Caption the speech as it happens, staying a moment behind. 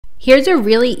Here's a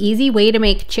really easy way to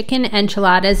make chicken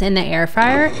enchiladas in the air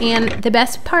fryer, and the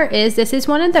best part is this is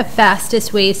one of the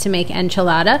fastest ways to make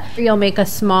enchilada. You'll make a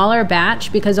smaller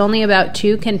batch because only about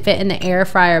 2 can fit in the air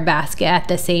fryer basket at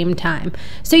the same time.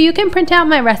 So you can print out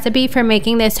my recipe for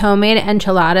making this homemade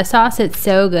enchilada sauce. It's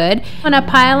so good. I'm gonna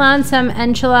pile on some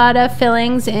enchilada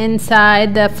fillings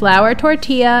inside the flour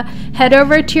tortilla, head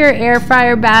over to your air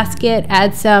fryer basket,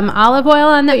 add some olive oil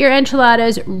on your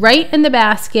enchiladas right in the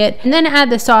basket, and then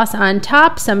add the sauce on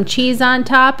top, some cheese on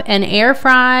top, and air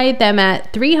fry them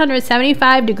at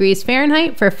 375 degrees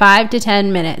Fahrenheit for 5 to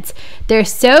 10 minutes. They're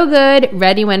so good,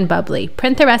 ready when bubbly.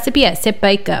 Print the recipe at Sip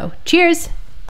Bite Go. Cheers!